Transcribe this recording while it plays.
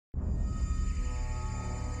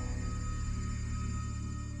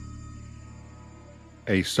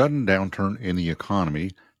A sudden downturn in the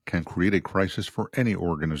economy can create a crisis for any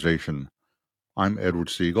organization. I'm Edward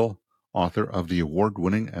Siegel, author of the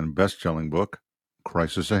award-winning and best-selling book,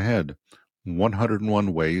 Crisis Ahead: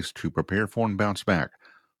 101 Ways to Prepare for and Bounce Back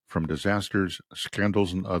from Disasters,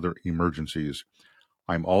 Scandals, and Other Emergencies.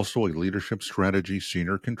 I'm also a leadership strategy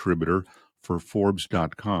senior contributor for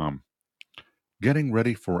Forbes.com. Getting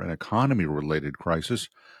ready for an economy-related crisis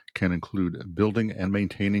can include building and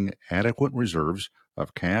maintaining adequate reserves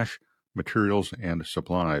of cash, materials, and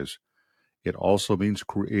supplies. It also means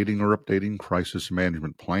creating or updating crisis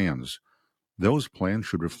management plans. Those plans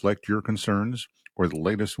should reflect your concerns or the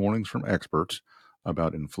latest warnings from experts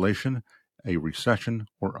about inflation, a recession,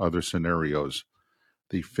 or other scenarios.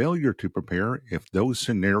 The failure to prepare if those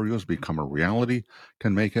scenarios become a reality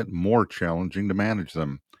can make it more challenging to manage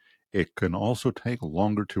them. It can also take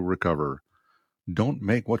longer to recover. Don't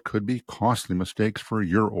make what could be costly mistakes for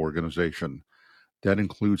your organization. That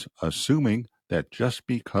includes assuming that just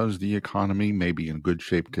because the economy may be in good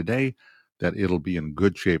shape today, that it'll be in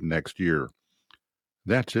good shape next year.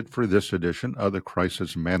 That's it for this edition of the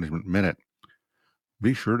Crisis Management Minute.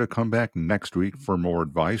 Be sure to come back next week for more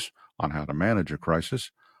advice on how to manage a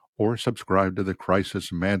crisis, or subscribe to the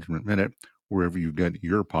Crisis Management Minute wherever you get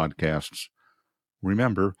your podcasts.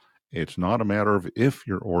 Remember, it's not a matter of if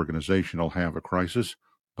your organization will have a crisis,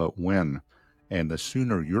 but when. And the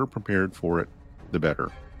sooner you're prepared for it, the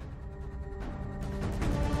better.